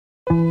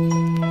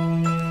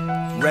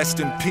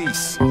Rest in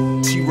peace,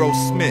 T. Rose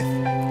Smith.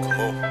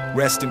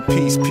 Rest in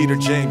peace, Peter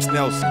James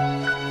Nelson.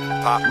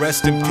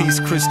 Rest in peace,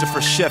 Christopher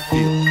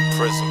Sheffield.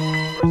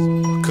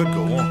 Prison. Could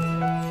go on.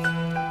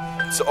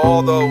 To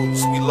all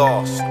those we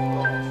lost,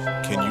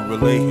 can you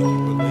relate?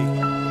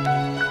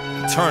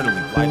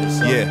 Eternally,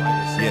 yeah.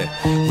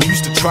 We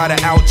used to try to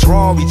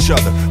outdraw each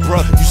other.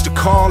 Brother used to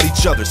call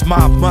each other's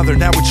mob mother.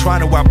 Now we're trying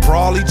to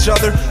outbrawl each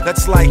other.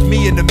 That's like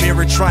me in the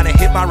mirror trying to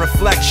hit my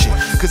reflection.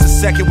 Cause the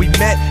second we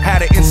met,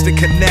 had an instant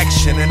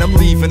connection. And I'm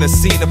leaving the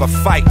scene of a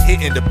fight,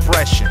 hitting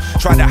depression.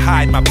 Trying to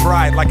hide my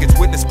pride like it's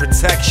witness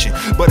protection.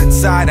 But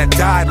inside I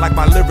died like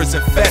my liver's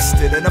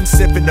infested. And I'm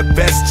sipping the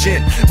best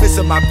gin,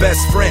 missing my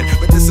best friend.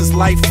 But this is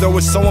life though,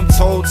 it's so I'm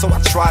told, so I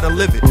try to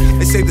live it.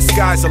 They say the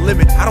sky's the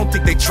limit, I don't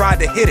think they tried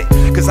to hit it.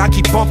 Cause I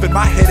keep bumping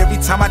my head every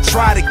time I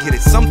try to get it.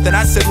 Something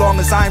I said, long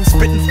as I am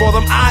spitting for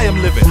them, I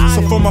am living.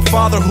 So for my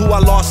father who I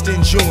lost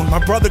in June, my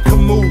brother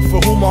Camus, for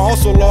whom I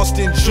also lost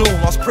in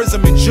June, lost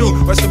Prism in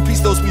June, rest in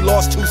peace those we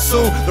lost too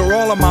soon. They're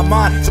all on my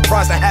mind,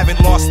 surprised I haven't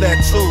lost that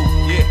too.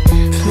 Yeah.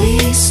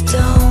 Please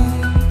don't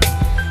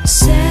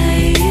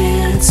say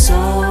it's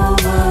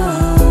over.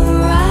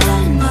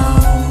 I know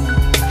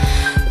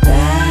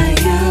that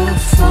you're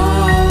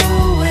far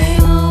away,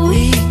 but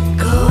we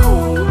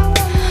go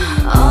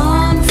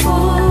on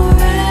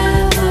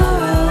forever,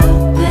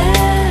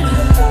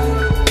 better,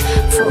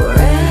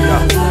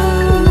 forever.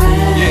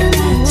 Yeah.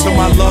 To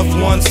my loved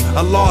ones,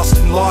 I lost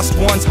and lost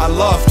ones I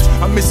loved.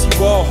 I miss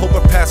you all, hope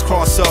our paths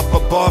cross up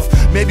above.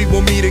 Maybe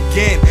we'll meet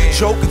again,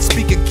 joke and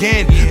speak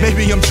again.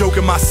 Maybe I'm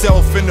joking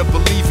myself into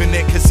believing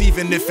it. Cause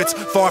even if it's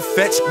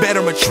far-fetched,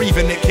 better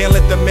retrieving it. Can't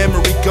let the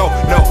memory go,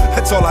 no,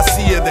 that's all I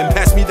see of them.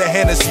 Pass me the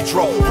Hennessy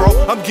draw, bro,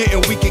 I'm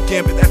getting weak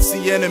again. But that's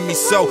the enemy,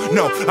 so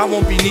no, I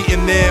won't be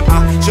needing them.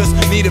 I just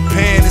need a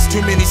pen, there's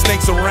too many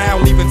snakes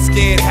around. Leaving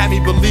skin, had me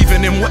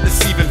believing in what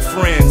deceiving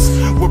friends.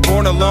 We're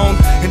born alone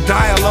and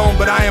die alone,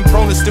 but I am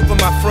prone to stick with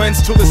my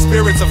friends till the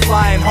spirits are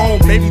flying home.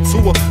 Maybe to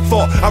a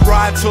fault, I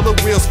ride till the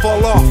wheels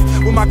fall off,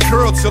 with my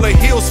curl till the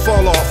heels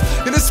fall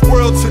off. In this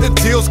world till the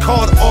deal's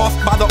called off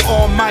by the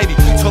Almighty,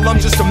 till I'm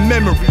just a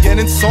memory, and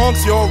in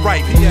songs you're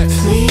right.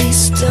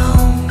 Please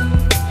don't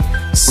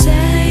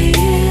say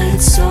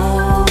it's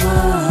over.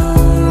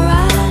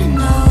 I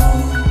know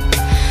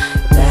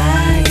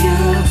that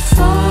you're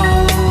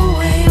far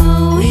away,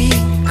 but we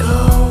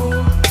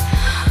go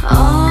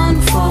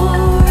on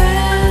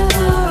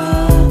forever,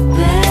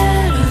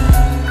 better,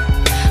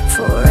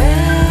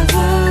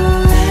 forever.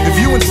 If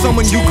you and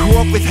someone you grew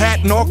up with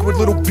had an awkward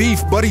little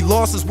beef, but he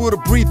lost his will to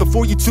breathe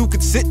before you two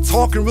could sit,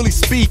 talk, and really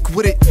speak.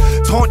 Would it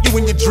taunt you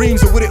in your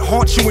dreams, or would it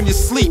haunt you in your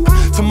sleep?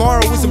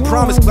 Tomorrow isn't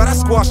promised, but I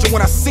squashed it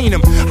when I seen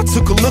him. I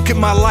took a look at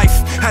my life,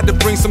 had to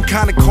bring some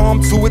kind of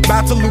calm to it.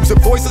 About to lose it,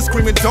 voices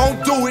screaming,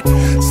 don't do it.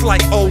 It's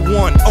like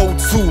 01,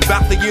 02,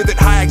 about the year that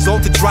High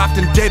Exalted dropped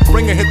and Dead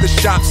Bringer hit the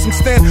shops.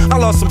 Since then, I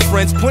lost some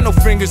friends, point no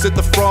fingers at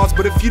the frauds.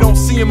 But if you don't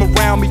see them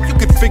around me, you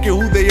can figure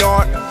who they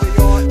are.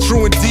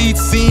 True indeed,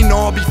 seen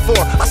all before.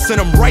 I sent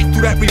them right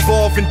through that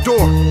revolving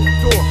door.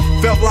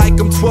 Felt like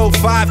I'm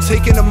 12'5",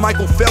 taking a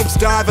Michael Phelps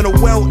dive in a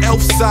well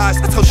elf size.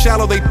 That's how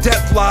shallow they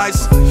depth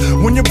lies.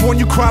 When you're born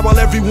you cry while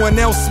everyone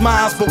else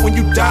smiles, but when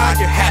you die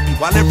you're happy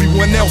while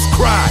everyone else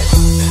cries.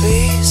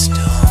 Please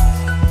don't